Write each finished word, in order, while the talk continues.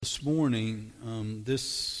This morning,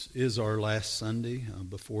 this is our last Sunday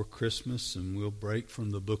before Christmas, and we'll break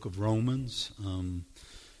from the book of Romans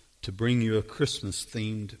to bring you a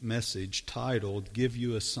Christmas-themed message titled, Give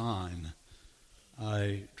You a Sign.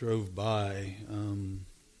 I drove by,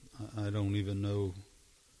 I don't even know,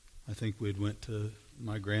 I think we'd went to,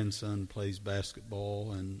 my grandson plays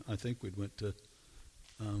basketball, and I think we'd went to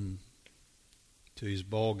his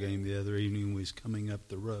ball game the other evening when he was coming up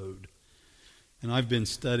the road. And I've been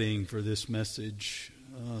studying for this message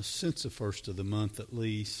since the first of the month at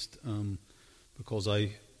least, because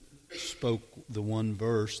I spoke the one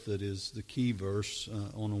verse that is the key verse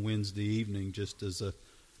on a Wednesday evening just as a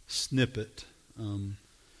snippet.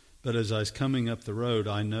 But as I was coming up the road,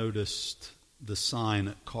 I noticed the sign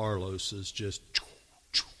at Carlos's just,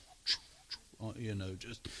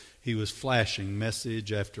 he was flashing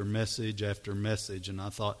message after message after message. And I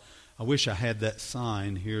thought, I wish I had that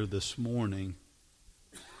sign here this morning,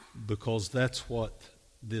 because that's what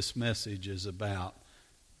this message is about.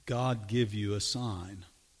 God give you a sign.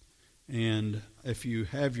 And if you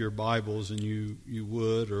have your Bibles, and you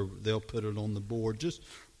would, or they'll put it on the board, just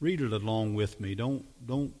read it along with me. Don't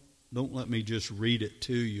let me just read it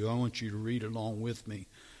to you. I want you to read along with me.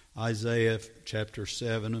 Isaiah chapter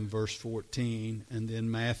 7 and verse 14, and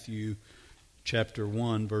then Matthew chapter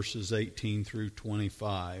 1 verses 18 through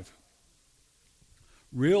 25.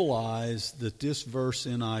 Realize that this verse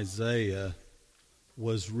in Isaiah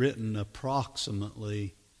was written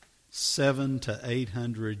approximately 700 to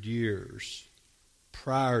 800 years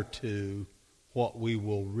prior to what we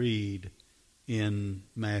will read in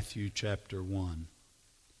Matthew chapter 1.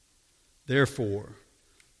 Therefore,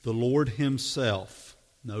 the Lord Himself,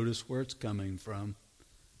 notice where it's coming from,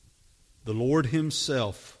 the Lord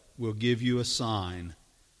Himself will give you a sign.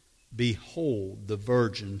 Behold, the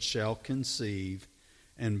virgin shall conceive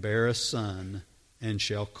and bear a son, and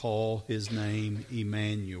shall call his name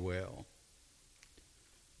Emmanuel.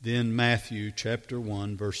 Then Matthew chapter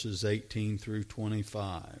 1, verses 18 through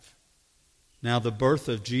 25. Now the birth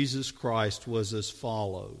of Jesus Christ was as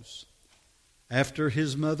follows. After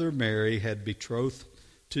his mother Mary had betrothed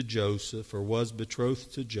to Joseph, or was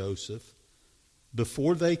betrothed to Joseph,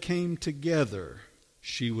 before they came together,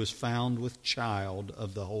 she was found with child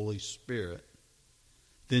of the Holy Spirit.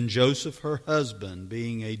 Then Joseph, her husband,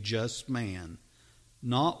 being a just man,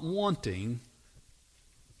 not wanting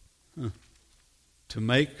to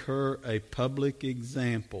make her a public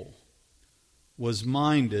example, was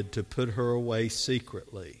minded to put her away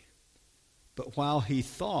secretly. But while he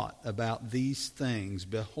thought about these things,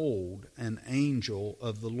 behold, an angel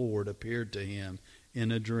of the Lord appeared to him in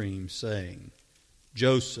a dream, saying,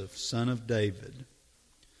 Joseph, son of David,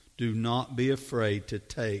 do not be afraid to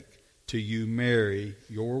take to you Mary,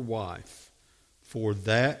 your wife, for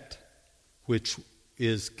that which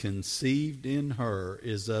is conceived in her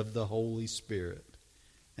is of the Holy Spirit.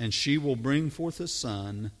 And she will bring forth a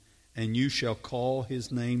son, and you shall call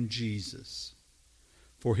his name Jesus,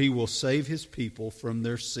 for he will save his people from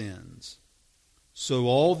their sins. So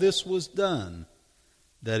all this was done,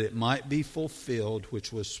 that it might be fulfilled,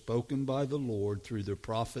 which was spoken by the Lord through the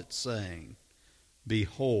prophet, saying,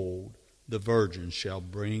 Behold, the virgin shall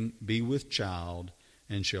be with child,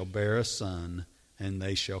 and shall bear a son, and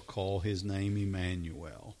they shall call his name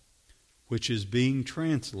Emmanuel, which is being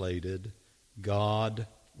translated, God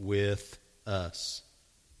with us.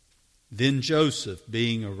 Then Joseph,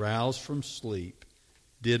 being aroused from sleep,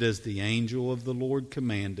 did as the angel of the Lord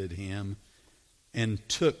commanded him, and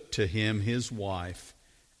took to him his wife,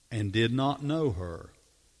 and did not know her,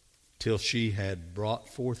 till she had brought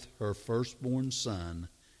forth her firstborn son,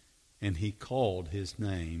 and he called his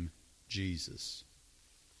name Jesus.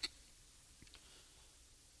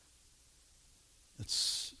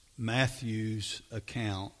 It's Matthew's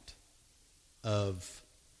account of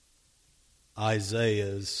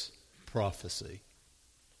Isaiah's prophecy.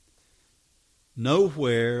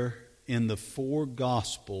 Nowhere in the four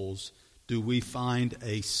Gospels do we find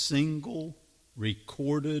a single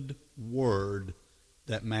recorded word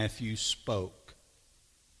that Matthew spoke.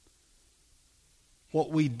 What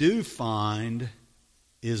we do find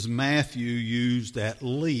is Matthew used at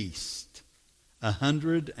least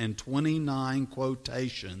 129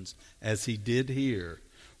 quotations, as he did here,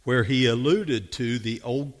 where he alluded to the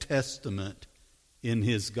Old Testament in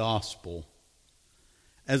his gospel.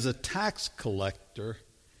 As a tax collector,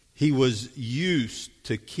 he was used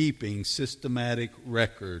to keeping systematic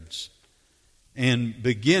records, and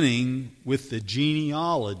beginning with the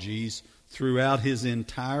genealogies throughout his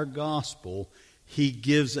entire gospel, he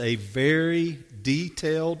gives a very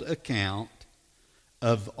detailed account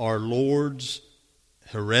of our Lord's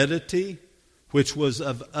heredity, which was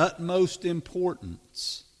of utmost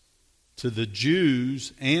importance to the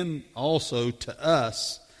Jews and also to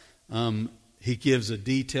us. He gives a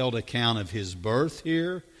detailed account of his birth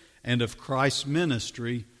here and of Christ's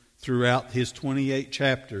ministry throughout his 28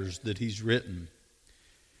 chapters that he's written.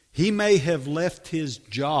 He may have left his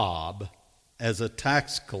job as a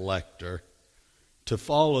tax collector to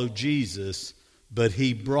follow Jesus, but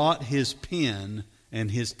he brought his pen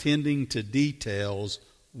and his tending to details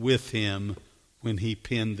with him when he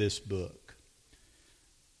penned this book.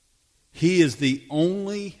 He is the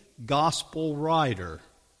only gospel writer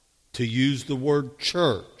to use the word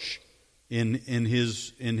church in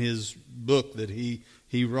his book that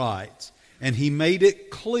he writes. And he made it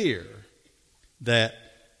clear that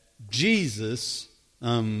Jesus,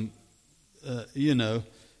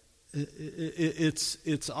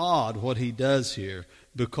 it's odd what he does here,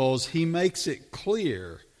 because he makes it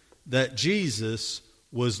clear that Jesus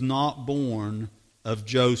was not born of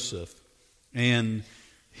Joseph. And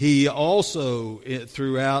he also,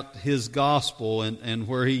 throughout his gospel and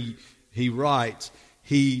where he writes,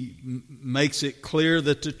 he makes it clear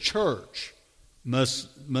that the church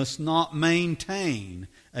must not maintain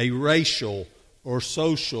a racial or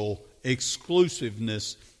social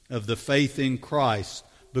exclusiveness of the faith in Christ,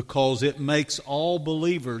 because it makes all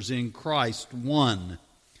believers in Christ one.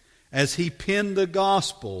 As he penned the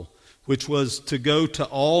gospel, which was to go to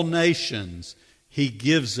all nations, he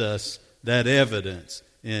gives us that evidence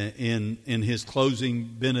in his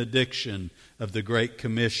closing benediction of the Great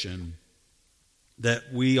Commission,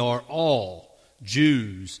 that we are all,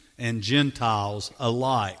 Jews and Gentiles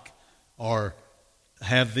alike, are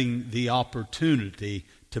having the opportunity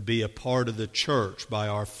to be a part of the church by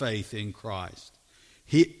our faith in Christ.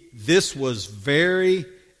 This was very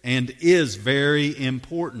and is very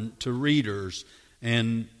important to readers,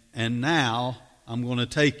 and now I'm going to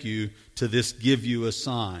take you to this give you a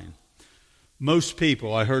sign. Most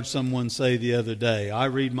people, I heard someone say the other day, I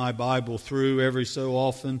read my Bible through every so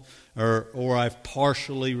often, or I've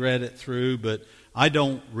partially read it through, but I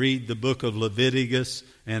don't read the book of Leviticus,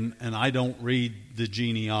 and I don't read the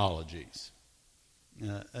genealogies.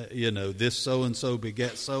 This so-and-so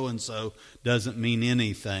begets so-and-so doesn't mean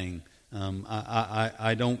anything.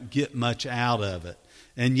 I don't get much out of it.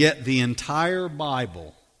 And yet the entire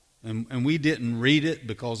Bible, and we didn't read it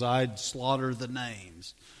because I'd slaughter the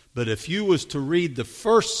names, but if you was to read the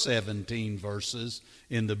first 17 verses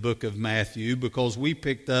in the book of Matthew, because we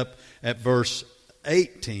picked up at verse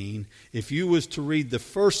 18, if you was to read the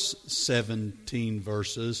first 17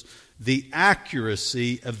 verses, the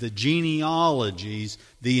accuracy of the genealogies,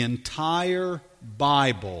 the entire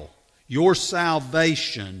Bible, your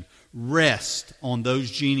salvation rests on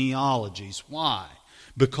those genealogies. Why?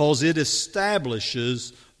 Because it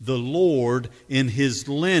establishes the Lord in his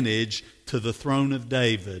lineage to the throne of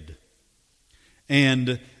David.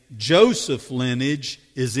 And Joseph's lineage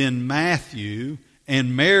is in Matthew,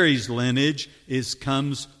 and Mary's lineage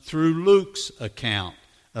comes through Luke's account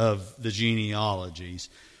of the genealogies,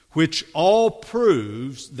 which all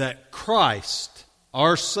proves that Christ,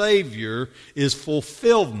 our Savior, is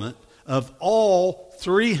fulfillment of all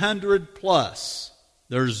 300 plus.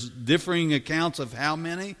 There's differing accounts of how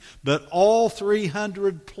many, but all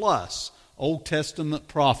 300 plus Old Testament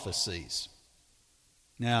prophecies.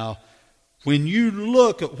 Now, when you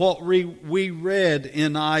look at what we read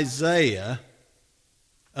in Isaiah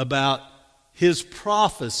about his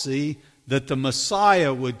prophecy that the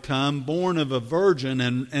Messiah would come born of a virgin,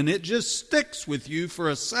 and it just sticks with you for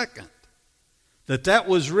a second, that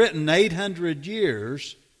was written 800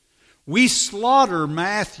 years, we slaughter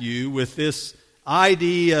Matthew with this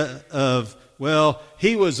idea of, well,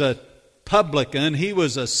 he was a publican, he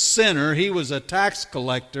was a sinner, he was a tax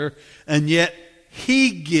collector, and yet he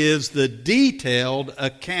gives the detailed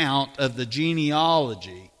account of the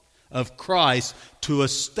genealogy of Christ to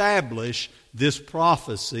establish this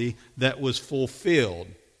prophecy that was fulfilled.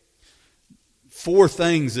 4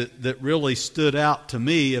 things that really stood out to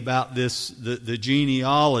me about the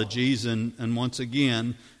genealogies, and once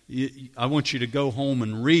again, I want you to go home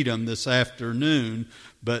and read them this afternoon.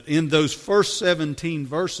 But in those first 17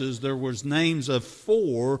 verses, there was names of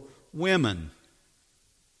 4 women.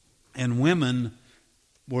 And women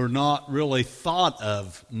were not really thought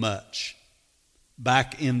of much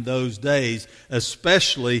back in those days,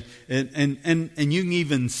 especially, and you can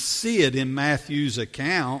even see it in Matthew's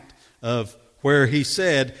account of where he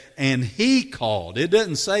said, and he called. It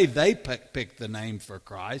doesn't say they picked the name for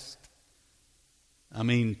Christ. I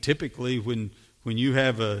mean, typically when you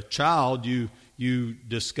have a child, you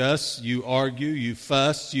discuss, you argue, you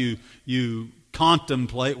fuss, you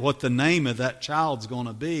contemplate what the name of that child's going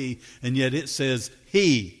to be, and yet it says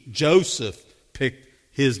Joseph, picked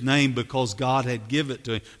his name because God had given it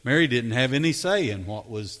to him. Mary didn't have any say in what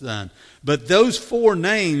was done. But those 4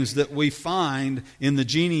 names that we find in the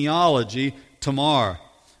genealogy, Tamar,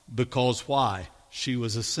 because why? She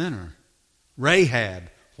was a sinner. Rahab,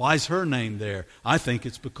 why is her name there? I think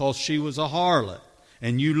it's because she was a harlot.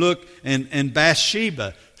 And you look, and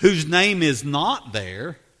Bathsheba, whose name is not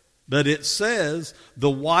there, but it says the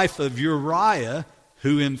wife of Uriah,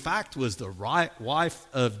 who in fact was the wife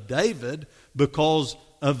of David, because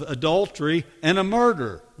of adultery and a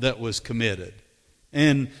murder that was committed.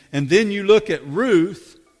 And then you look at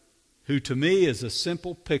Ruth, who to me is a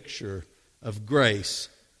simple picture of grace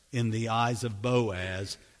in the eyes of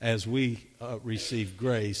Boaz, as we receive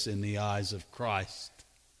grace in the eyes of Christ.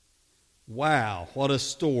 Wow, what a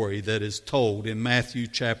story that is told in Matthew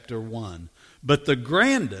chapter 1. But the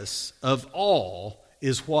grandest of all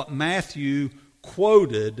is what Matthew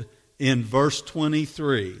quoted in verse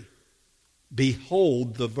 23.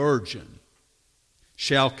 Behold, the virgin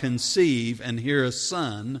shall conceive and bear a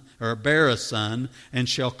son, and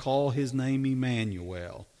shall call his name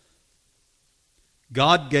Emmanuel.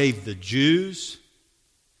 God gave the Jews,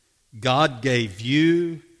 God gave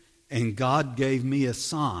you, and God gave me a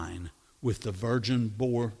sign with the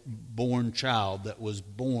virgin-born child that was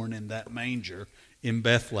born in that manger in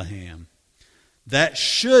Bethlehem. That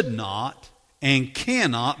should not and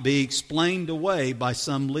cannot be explained away by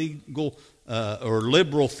some legal or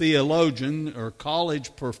liberal theologian or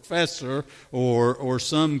college professor or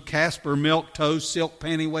some Casper milquetoast silk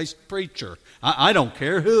panty waist preacher. I don't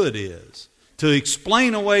care who it is. To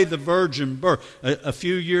explain away the virgin birth. A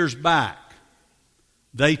few years back,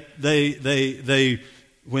 when the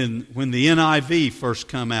NIV first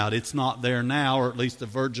come out, it's not there now, or at least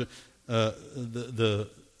the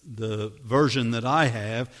version that I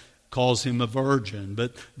have calls him a virgin,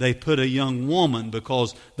 but they put a young woman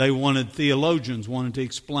because theologians wanted to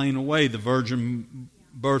explain away the virgin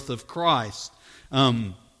birth of Christ.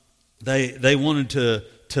 They wanted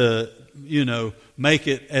to make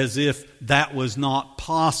it as if that was not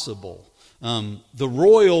possible. The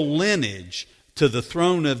royal lineage to the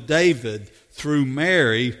throne of David through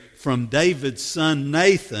Mary from David's son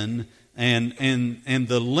Nathan, and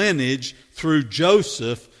the lineage through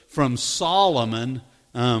Joseph from Solomon,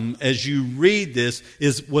 as you read this,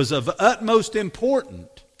 was of utmost importance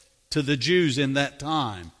to the Jews in that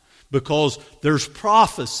time, because there's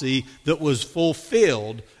prophecy that was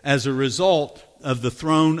fulfilled as a result of the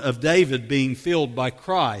throne of David being filled by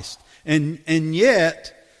Christ. And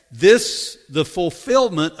yet, the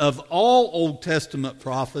fulfillment of all Old Testament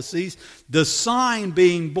prophecies, the sign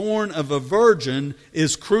being born of a virgin,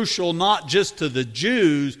 is crucial not just to the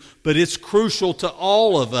Jews, but it's crucial to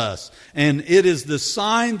all of us. And it is the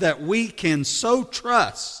sign that we can so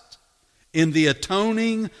trust in the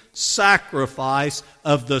atoning sacrifice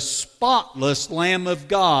of the spotless Lamb of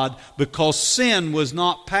God, because sin was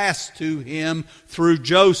not passed to him through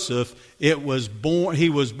Joseph. He was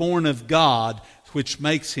born of God, which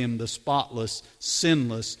makes him the spotless,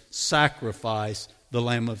 sinless sacrifice, the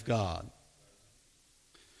Lamb of God.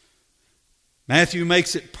 Matthew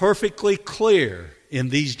makes it perfectly clear in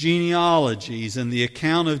these genealogies and the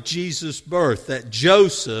account of Jesus' birth that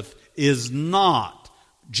Joseph is not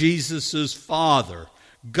Jesus' father.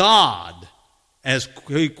 God, as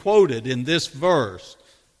he quoted in this verse,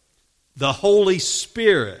 the Holy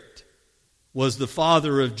Spirit was the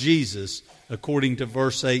father of Jesus, according to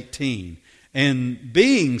verse 18. And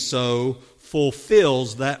being so,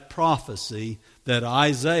 fulfills that prophecy that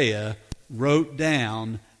Isaiah wrote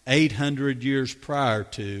down 800 years prior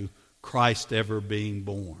to Christ ever being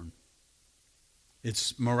born.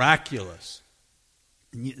 It's miraculous.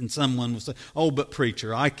 And someone will say, oh, but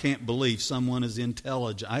preacher, I can't believe someone is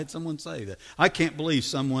intelligent. I had someone say that. I can't believe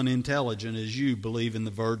someone intelligent as you believe in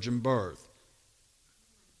the virgin birth.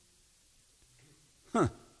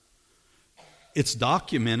 It's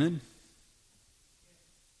documented.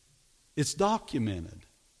 It's documented.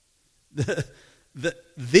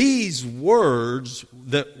 These words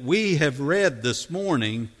that we have read this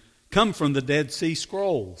morning come from the Dead Sea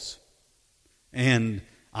Scrolls. And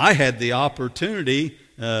I had the opportunity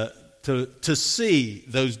to see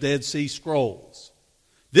those Dead Sea Scrolls.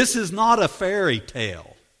 This is not a fairy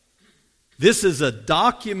tale. This is a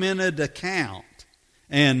documented account.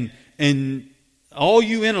 And all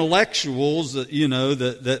you intellectuals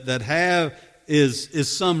that have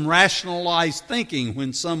is some rationalized thinking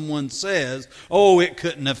when someone says, oh, it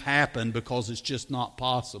couldn't have happened because it's just not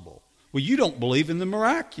possible. Well, you don't believe in the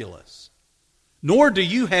miraculous. Nor do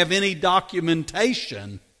you have any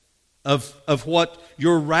documentation of what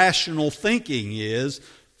your rational thinking is.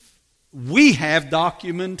 We have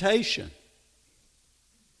documentation.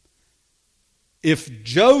 If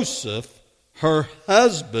Joseph, her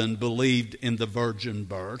husband, believed in the virgin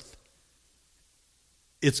birth,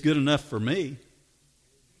 it's good enough for me.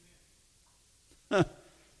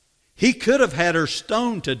 He could have had her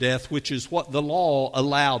stoned to death, which is what the law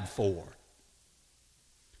allowed for,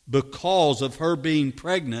 because of her being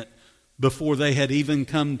pregnant before they had even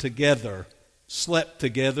come together, slept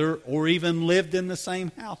together, or even lived in the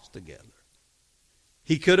same house together.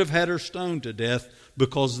 He could have had her stoned to death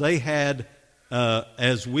because they had,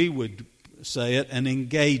 as we would say it, an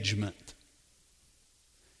engagement.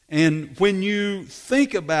 And when you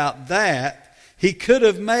think about that, he could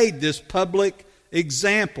have made this public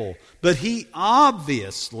example, but he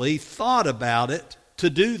obviously thought about it to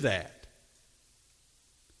do that,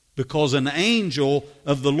 because an angel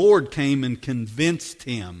of the Lord came and convinced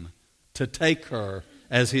him to take her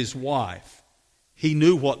as his wife. He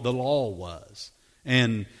knew what the law was.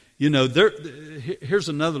 And, you know, here's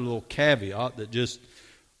another little caveat that just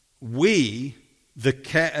we, the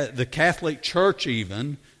Catholic Church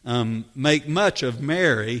even, make much of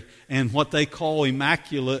Mary and what they call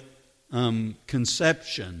immaculate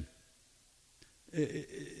conception.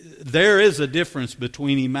 There is a difference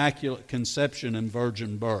between immaculate conception and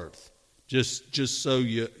virgin birth, just so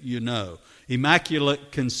you know.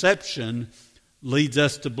 Immaculate conception leads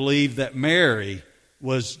us to believe that Mary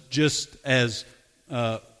was just as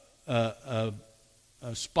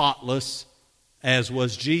spotless as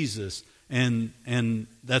was Jesus. And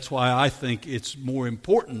that's why I think it's more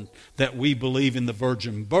important that we believe in the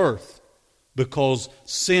virgin birth, because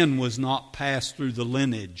sin was not passed through the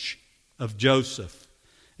lineage of Joseph.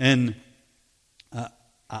 And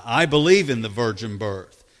I believe in the virgin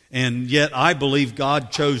birth. And yet I believe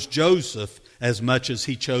God chose Joseph as much as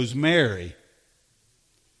he chose Mary.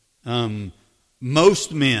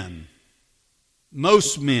 Most men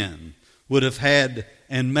would have had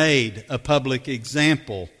and made a public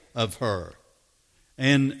example of her.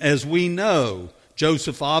 And as we know,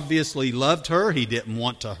 Joseph obviously loved her. He didn't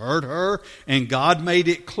want to hurt her. And God made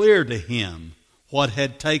it clear to him what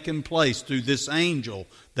had taken place through this angel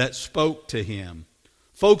that spoke to him.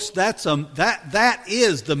 Folks, that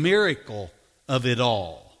is the miracle of it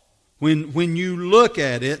all. When you look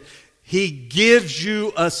at it, he gives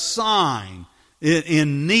you a sign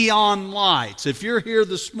in neon lights. If you're here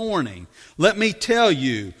this morning, let me tell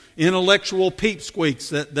you, intellectual peepsqueaks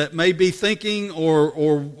that may be thinking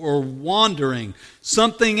or wondering,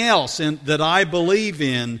 something else that I believe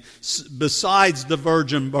in besides the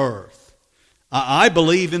virgin birth. I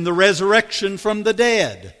believe in the resurrection from the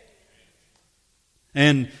dead.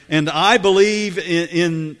 And I believe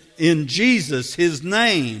in Jesus, His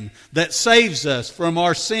name, that saves us from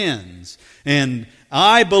our sins. And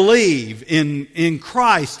I believe in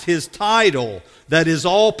Christ, His title, that is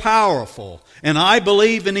all-powerful. And I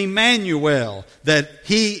believe in Emmanuel, that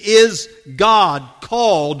He is God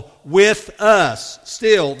called with us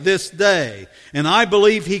still this day. And I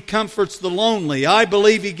believe He comforts the lonely. I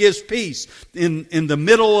believe He gives peace in the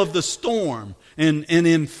middle of the storm. And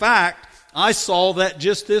in fact, I saw that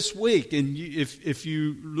just this week. And if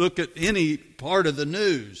you look at any part of the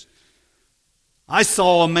news, I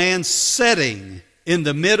saw a man sitting in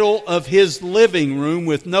the middle of his living room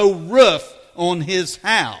with no roof on his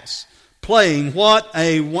house, playing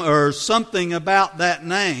or something about that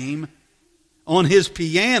name on his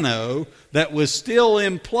piano that was still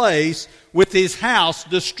in place with his house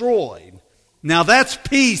destroyed. Now that's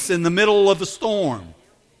peace in the middle of a storm.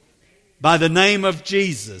 By the name of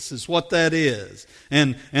Jesus is what that is.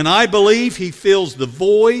 And I believe He fills the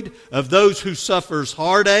void of those who suffers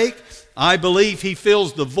heartache. I believe He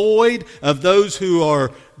fills the void of those who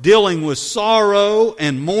are dealing with sorrow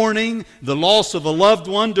and mourning, the loss of a loved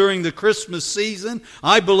one during the Christmas season.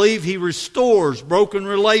 I believe He restores broken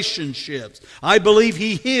relationships. I believe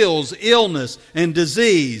He heals illness and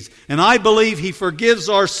disease. And I believe He forgives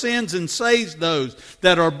our sins and saves those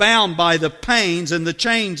that are bound by the pains and the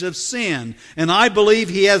chains of sin. And I believe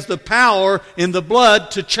He has the power in the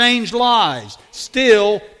blood to change lives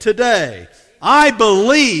still today. I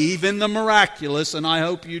believe in the miraculous, and I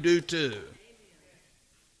hope you do too.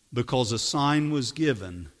 Because a sign was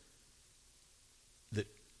given that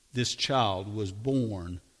this child was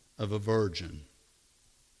born of a virgin.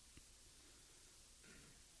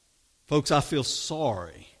 Folks, I feel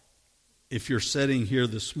sorry if you're sitting here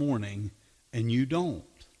this morning and you don't.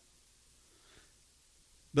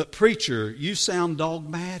 But preacher, you sound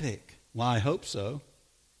dogmatic. Well, I hope so.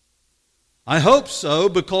 I hope so,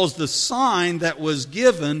 because the sign that was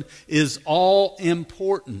given is all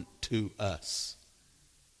important. to us.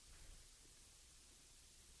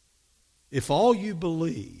 If all you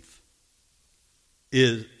believe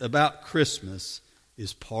is about Christmas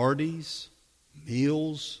is parties,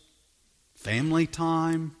 meals, family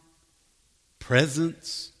time,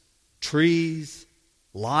 presents, trees,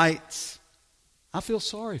 lights, I feel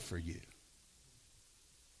sorry for you.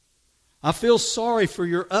 I feel sorry for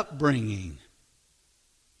your upbringing.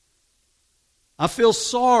 I feel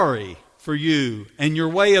sorry for you and your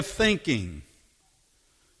way of thinking.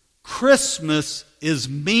 Christmas is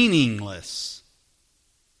meaningless.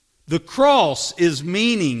 The cross is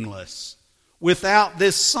meaningless without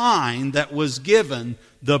this sign that was given,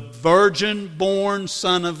 the virgin-born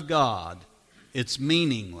Son of God. It's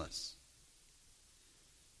meaningless.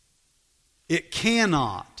 It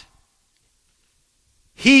cannot,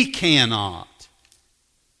 He cannot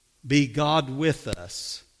be God with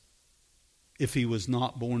us if He was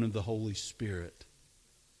not born of the Holy Spirit.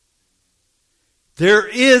 There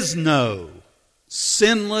is no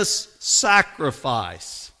sinless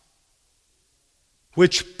sacrifice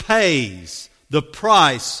which pays the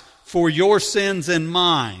price for your sins and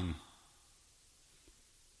mine,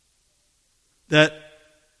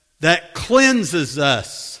 that cleanses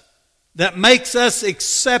us, that makes us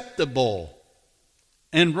acceptable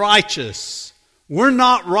and righteous. We're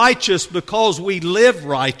not righteous because we live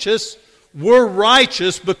righteous. We're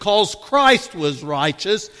righteous because Christ was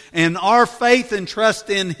righteous, and our faith and trust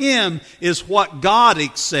in Him is what God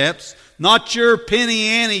accepts, not your penny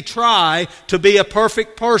ante try to be a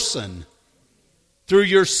perfect person through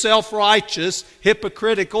your self-righteous,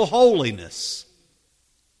 hypocritical holiness.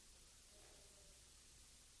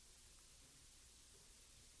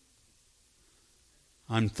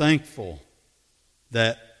 I'm thankful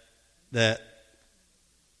that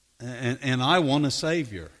I want a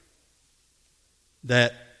Savior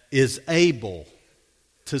that is able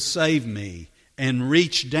to save me and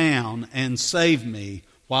reach down and save me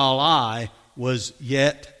while I was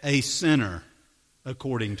yet a sinner,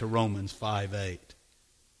 according to Romans 5:8.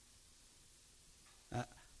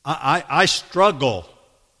 I struggle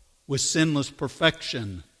with sinless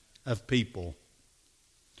perfection of people.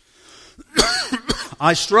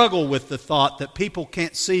 I struggle with the thought that people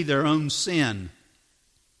can't see their own sin.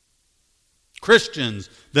 Christians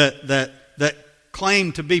that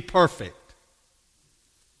claim to be perfect.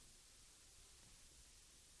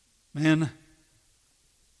 Man,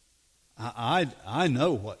 I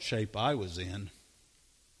know what shape I was in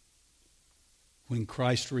when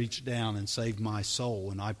Christ reached down and saved my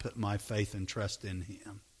soul and I put my faith and trust in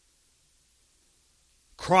Him.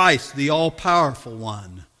 Christ, the all-powerful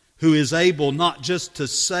one, who is able not just to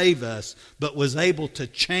save us, but was able to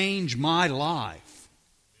change my life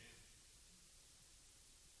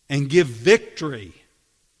and give victory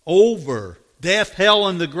over death, hell,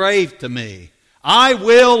 and the grave to me. I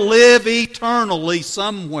will live eternally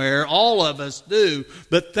somewhere. All of us do.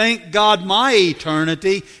 But thank God my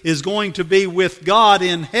eternity is going to be with God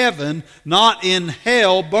in heaven, not in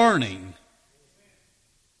hell burning,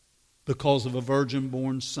 because of a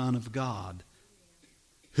virgin-born Son of God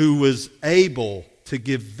who was able to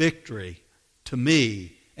give victory to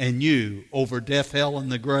me and you over death, hell,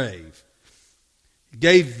 and the grave. He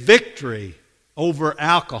gave victory over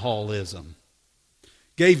alcoholism.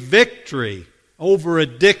 Gave victory over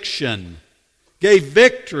addiction. Gave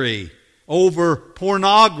victory over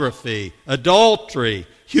pornography, adultery,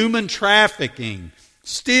 human trafficking,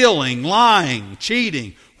 stealing, lying,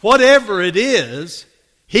 cheating. Whatever it is,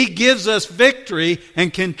 He gives us victory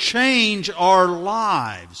and can change our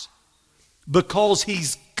lives because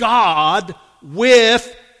He's God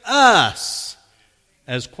with us,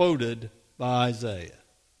 as quoted by Isaiah.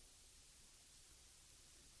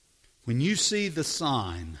 When you see the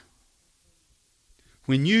sign,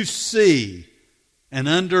 when you see and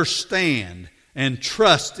understand and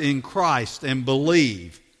trust in Christ and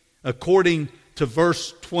believe, according to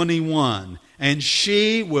verse 21, and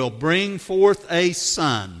she will bring forth a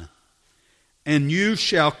son, and you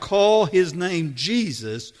shall call his name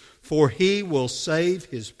Jesus, for he will save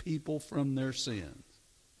his people from their sins.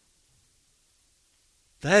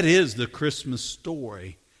 That is the Christmas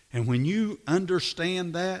story. And when you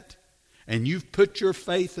understand that, and you've put your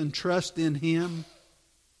faith and trust in Him,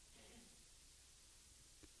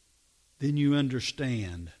 then you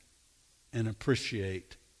understand and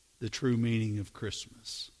appreciate the true meaning of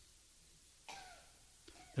Christmas.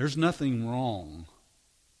 There's nothing wrong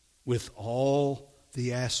with all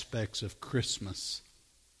the aspects of Christmas,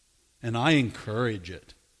 and I encourage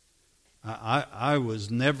it. I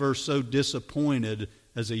was never so disappointed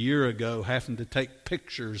as a year ago having to take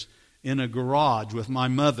pictures in a garage with my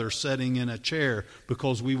mother sitting in a chair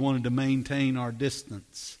because we wanted to maintain our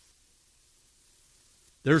distance.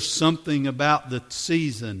 There's something about the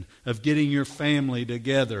season of getting your family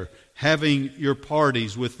together, having your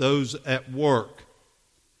parties with those at work,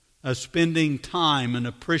 of spending time and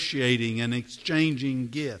appreciating and exchanging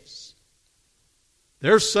gifts.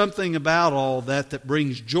 There's something about all that that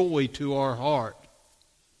brings joy to our heart.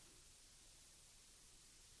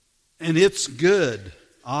 And it's good,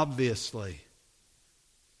 obviously.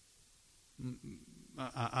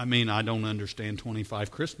 I mean, I don't understand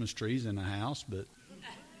 25 Christmas trees in a house, but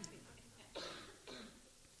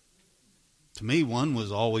to me, one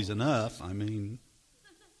was always enough. I mean,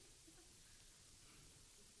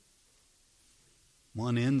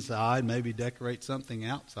 one inside, maybe decorate something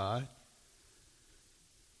outside.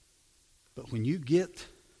 But when you get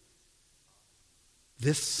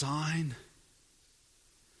this sign,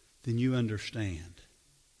 then you understand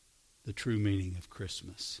the true meaning of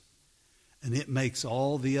Christmas. And it makes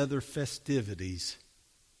all the other festivities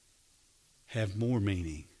have more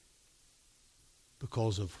meaning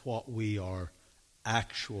because of what we are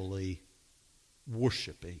actually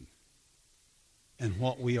worshiping and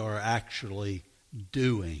what we are actually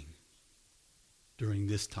doing during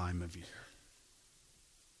this time of year.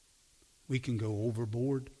 We can go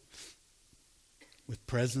overboard with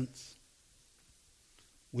presents.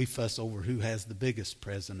 We fuss over who has the biggest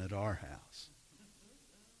present at our house.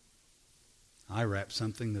 I wrapped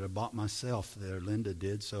something that I bought myself there, Linda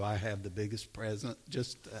did, so I have the biggest present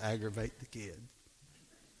just to aggravate the kids.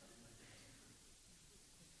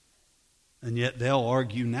 And yet they'll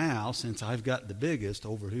argue now, since I've got the biggest,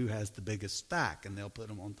 over who has the biggest stack, and they'll put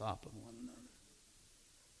them on top of one another.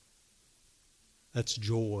 That's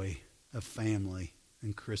joy of family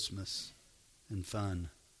and Christmas and fun.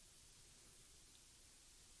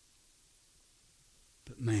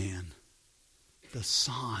 But man, the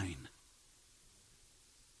sign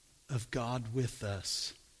of God with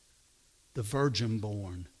us, the virgin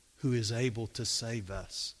born who is able to save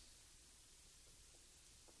us,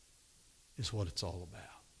 is what it's all about.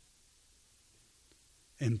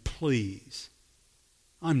 And please,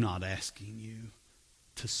 I'm not asking you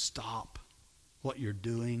to stop what you're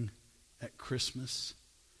doing at Christmas,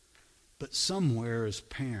 but somewhere as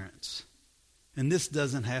parents, and this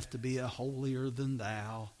doesn't have to be a holier than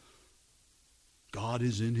thou, God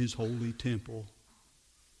is in his holy temple,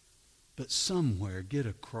 but somewhere get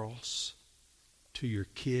across to your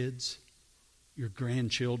kids, your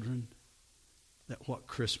grandchildren, that what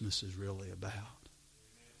Christmas is really about.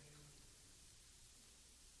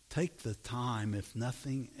 Take the time, if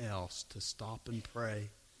nothing else, to stop and pray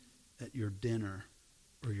at your dinner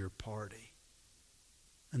or your party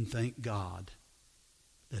and thank God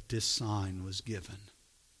that this sign was given,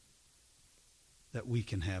 that we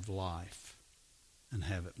can have life and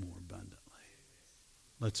have it more abundantly.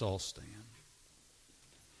 Let's all stand.